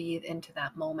just breathe into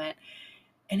that moment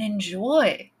and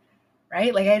enjoy,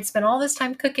 right? Like I had spent all this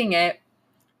time cooking it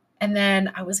and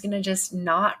then I was going to just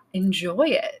not enjoy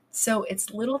it. So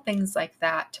it's little things like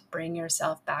that to bring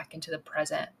yourself back into the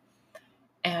present.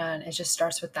 And it just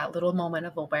starts with that little moment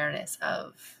of awareness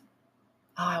of,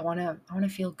 oh, I want to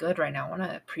feel good right now. I want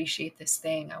to appreciate this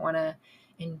thing. I want to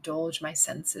indulge my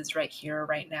senses right here,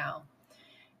 right now.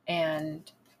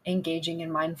 And engaging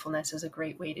in mindfulness is a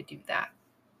great way to do that.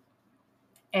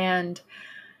 And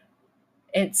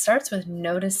it starts with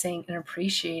noticing and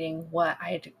appreciating what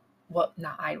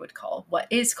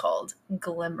is called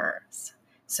glimmers.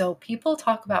 So people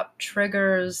talk about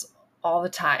triggers all the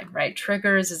time, right?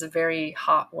 Triggers is a very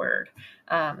hot word.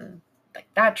 Like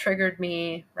that triggered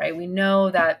me, right? We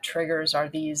know that triggers are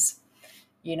these,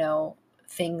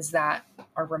 things that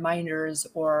are reminders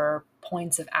or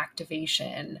points of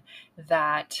activation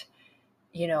that,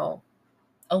 you know,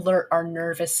 alert our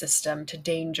nervous system to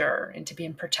danger and to be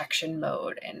in protection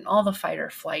mode and all the fight or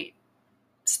flight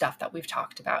stuff that we've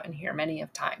talked about in here many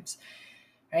of times,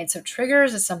 right? So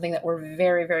triggers is something that we're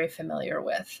very, very familiar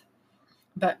with,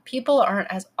 but people aren't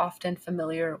as often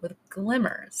familiar with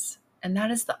glimmers, and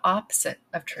that is the opposite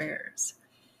of triggers.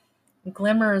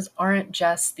 Glimmers aren't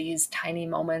just these tiny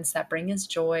moments that bring us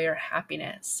joy or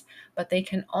happiness, but they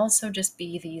can also just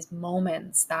be these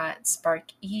moments that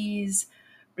spark ease,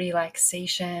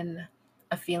 relaxation,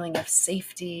 a feeling of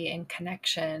safety and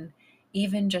connection,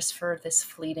 even just for this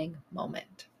fleeting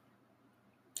moment.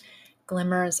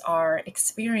 Glimmers are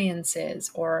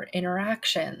experiences or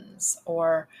interactions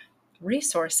or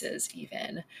resources,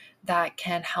 even that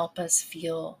can help us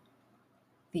feel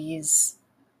these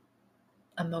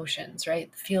emotions, right?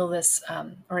 Feel this,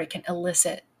 or it can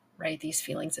elicit, right, these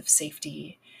feelings of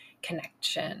safety,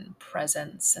 connection,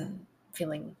 presence, and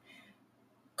feeling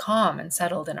calm and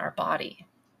settled in our body.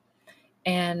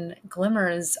 And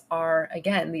glimmers are,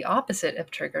 again, the opposite of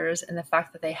triggers in the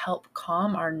fact that they help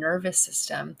calm our nervous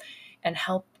system and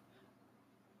help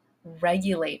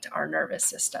regulate our nervous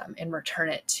system and return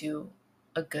it to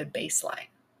a good baseline.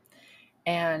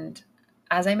 And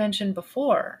as I mentioned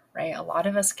before, right, a lot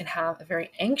of us can have a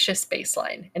very anxious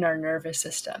baseline in our nervous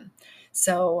system.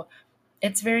 So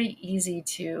it's very easy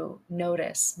to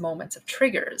notice moments of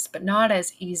triggers, but not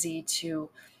as easy to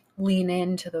lean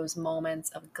into those moments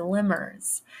of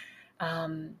glimmers.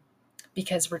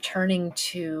 Because returning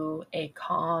to a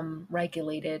calm,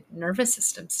 regulated nervous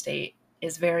system state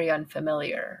is very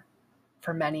unfamiliar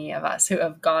for many of us who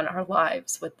have gone our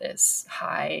lives with this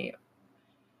high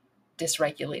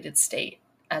dysregulated state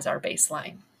as our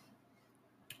baseline.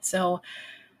 So,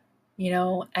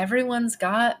 everyone's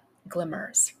got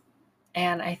glimmers.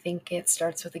 And I think it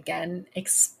starts with, again,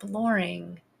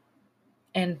 exploring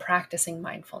and practicing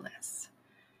mindfulness.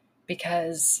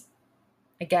 Because,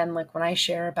 again, like when I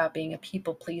share about being a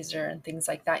people pleaser and things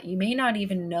like that, you may not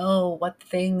even know what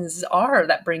things are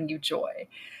that bring you joy,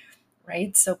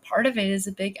 right? So part of it is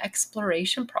a big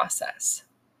exploration process,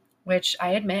 which I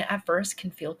admit at first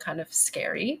can feel kind of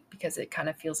scary because it kind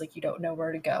of feels like you don't know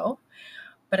where to go.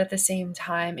 But at the same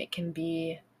time, it can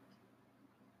be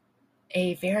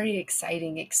a very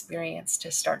exciting experience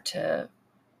to start to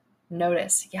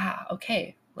notice, yeah,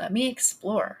 okay, let me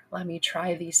explore. Let me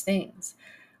try these things.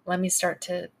 Let me start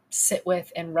to sit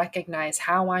with and recognize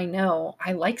how I know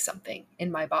I like something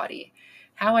in my body,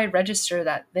 how I register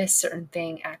that this certain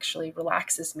thing actually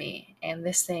relaxes me and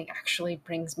this thing actually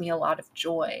brings me a lot of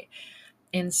joy,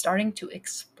 and starting to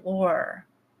explore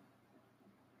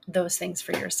those things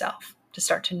for yourself, to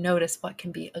start to notice what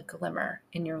can be a glimmer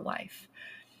in your life.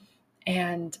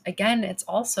 And again, it's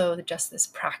also just this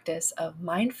practice of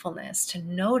mindfulness to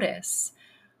notice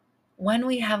when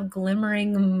we have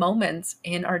glimmering moments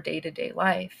in our day-to-day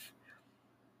life.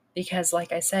 Because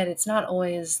like I said, it's not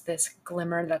always this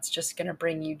glimmer that's just going to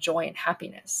bring you joy and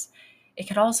happiness. It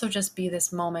could also just be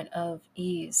this moment of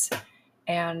ease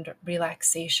and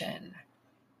relaxation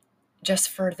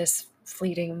just for this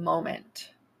fleeting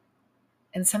moment.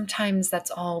 And sometimes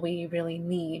that's all we really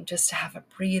need, just to have a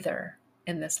breather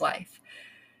in this life.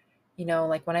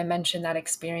 Like when I mentioned that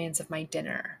experience of my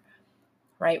dinner,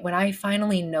 right? When I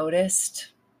finally noticed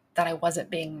that I wasn't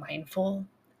being mindful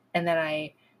and that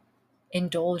I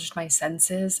indulged my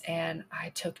senses and I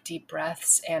took deep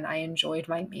breaths and I enjoyed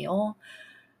my meal,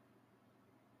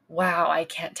 wow, I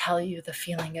can't tell you the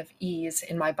feeling of ease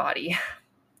in my body.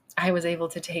 I was able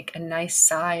to take a nice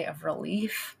sigh of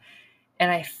relief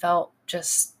and I felt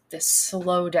just this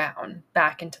slow down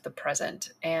back into the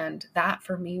present. And that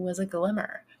for me was a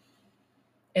glimmer.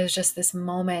 It was just this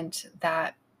moment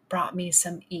that brought me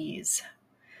some ease.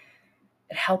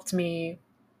 It helped me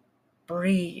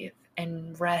breathe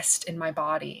and rest in my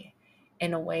body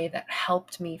in a way that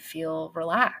helped me feel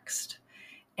relaxed.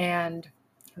 And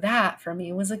that for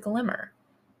me was a glimmer.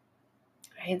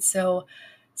 Right? So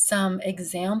some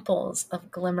examples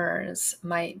of glimmers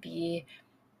might be,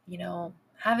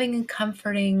 having a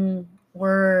comforting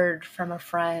word from a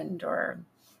friend, or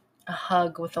a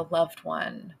hug with a loved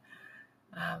one,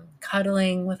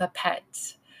 cuddling with a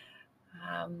pet,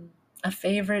 a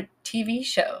favorite TV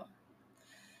show,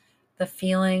 the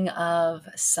feeling of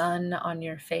sun on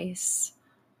your face,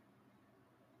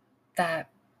 that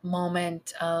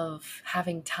moment of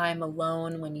having time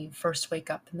alone when you first wake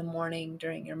up in the morning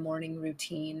during your morning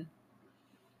routine,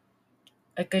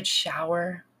 a good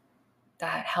shower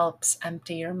that helps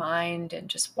empty your mind and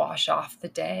just wash off the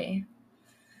day,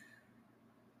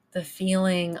 the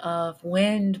feeling of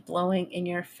wind blowing in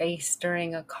your face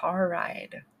during a car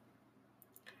ride,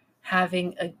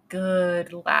 having a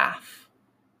good laugh,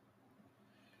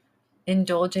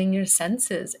 indulging your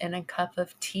senses in a cup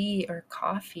of tea or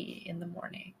coffee in the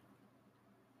morning,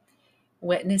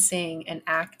 witnessing an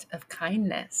act of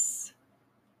kindness,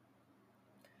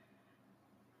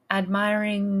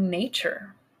 admiring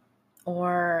nature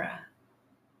or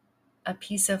a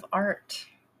piece of art,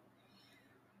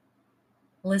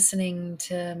 listening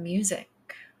to music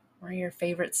or your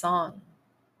favorite song,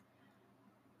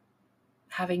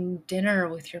 having dinner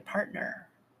with your partner,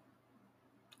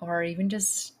 or even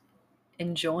just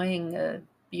enjoying a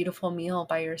beautiful meal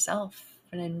by yourself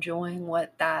and enjoying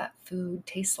what that food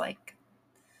tastes like,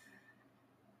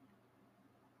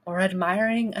 or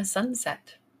admiring a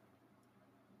sunset.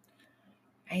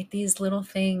 Right? These little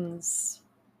things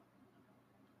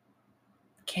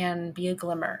can be a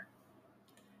glimmer.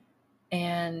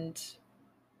 And,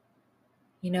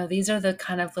 these are the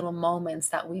kind of little moments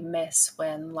that we miss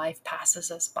when life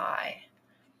passes us by.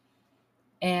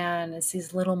 And it's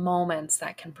these little moments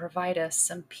that can provide us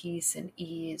some peace and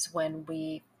ease when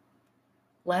we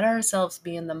let ourselves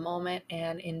be in the moment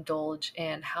and indulge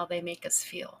in how they make us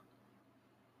feel,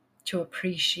 to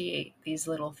appreciate these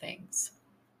little things.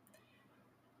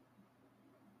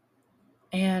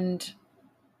 And,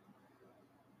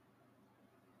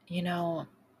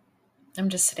 I'm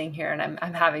just sitting here and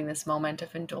I'm having this moment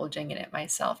of indulging in it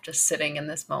myself, just sitting in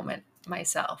this moment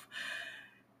myself.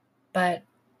 But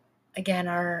again,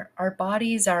 our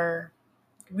bodies are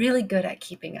really good at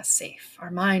keeping us safe. Our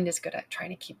mind is good at trying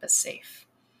to keep us safe.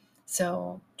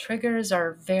 So triggers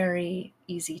are very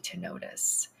easy to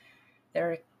notice.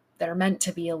 They're meant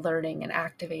to be alerting and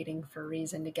activating for a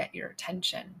reason to get your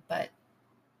attention. But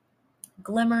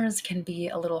glimmers can be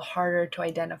a little harder to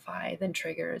identify than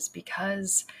triggers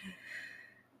because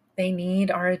they need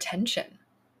our attention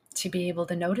to be able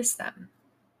to notice them.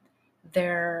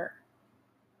 They're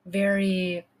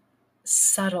very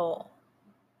subtle,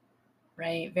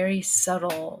 right? Very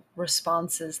subtle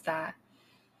responses that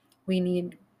we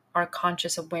need our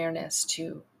conscious awareness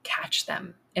to catch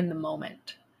them in the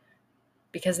moment,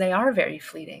 because they are very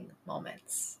fleeting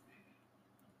moments.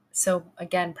 So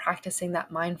again, practicing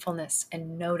that mindfulness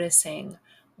and noticing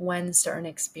when certain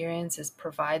experiences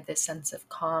provide this sense of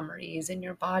calm or ease in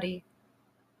your body,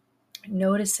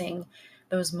 noticing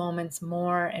those moments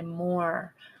more and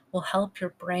more will help your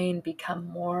brain become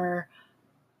more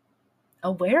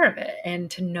aware of it and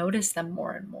to notice them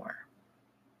more and more.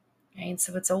 Right?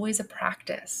 So it's always a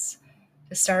practice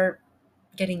to start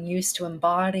getting used to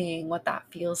embodying what that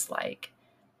feels like,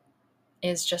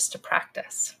 is just a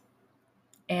practice.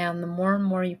 And the more and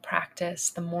more you practice,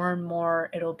 the more and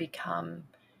more it'll become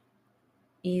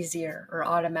easier or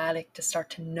automatic to start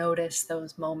to notice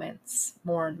those moments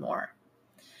more and more.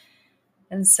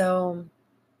 And so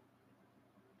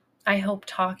I hope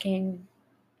talking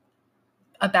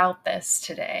about this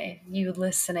today, you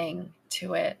listening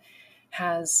to it,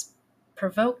 has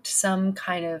provoked some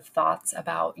kind of thoughts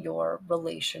about your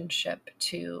relationship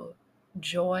to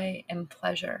joy and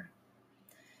pleasure.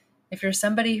 If you're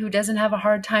somebody who doesn't have a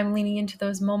hard time leaning into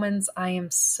those moments, I am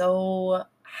so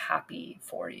happy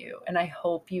for you. And I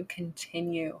hope you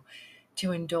continue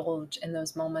to indulge in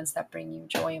those moments that bring you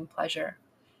joy and pleasure.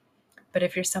 But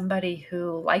if you're somebody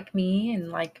who, like me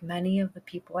and like many of the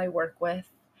people I work with,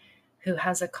 who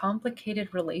has a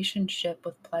complicated relationship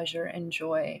with pleasure and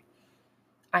joy,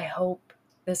 I hope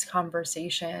this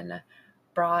conversation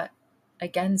brought,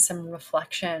 again, some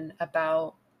reflection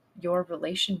about your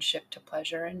relationship to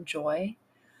pleasure and joy,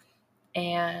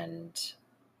 and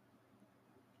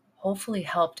hopefully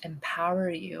helped empower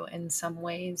you in some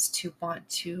ways to want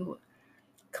to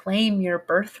claim your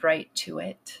birthright to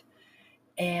it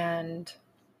and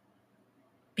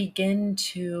begin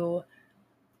to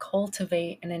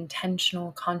cultivate an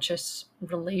intentional, conscious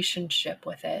relationship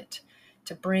with it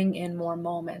to bring in more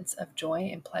moments of joy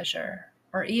and pleasure,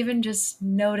 or even just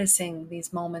noticing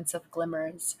these moments of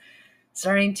glimmers,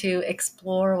 starting to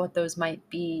explore what those might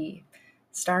be,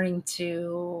 starting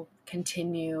to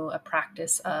continue a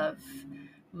practice of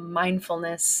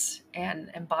mindfulness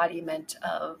and embodiment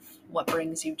of what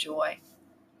brings you joy.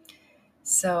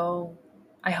 So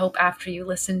I hope after you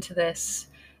listen to this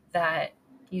that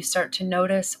you start to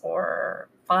notice or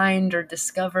find or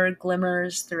discover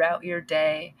glimmers throughout your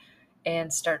day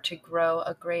and start to grow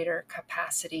a greater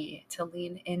capacity to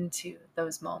lean into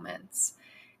those moments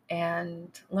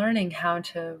and learning how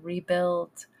to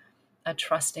rebuild a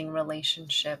trusting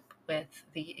relationship with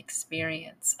the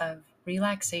experience of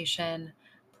relaxation,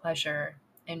 pleasure,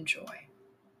 and joy.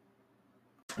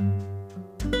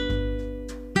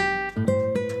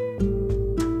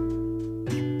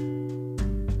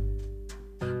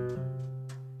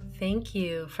 Thank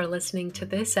you for listening to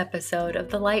this episode of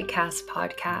the Lightcast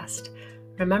podcast.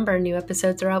 Remember, new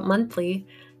episodes are out monthly.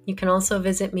 You can also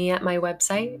visit me at my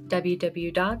website,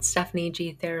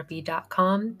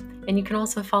 www.stephaniegtherapy.com, and you can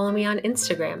also follow me on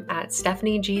Instagram at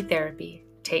StephanieGTherapy.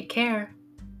 Take care.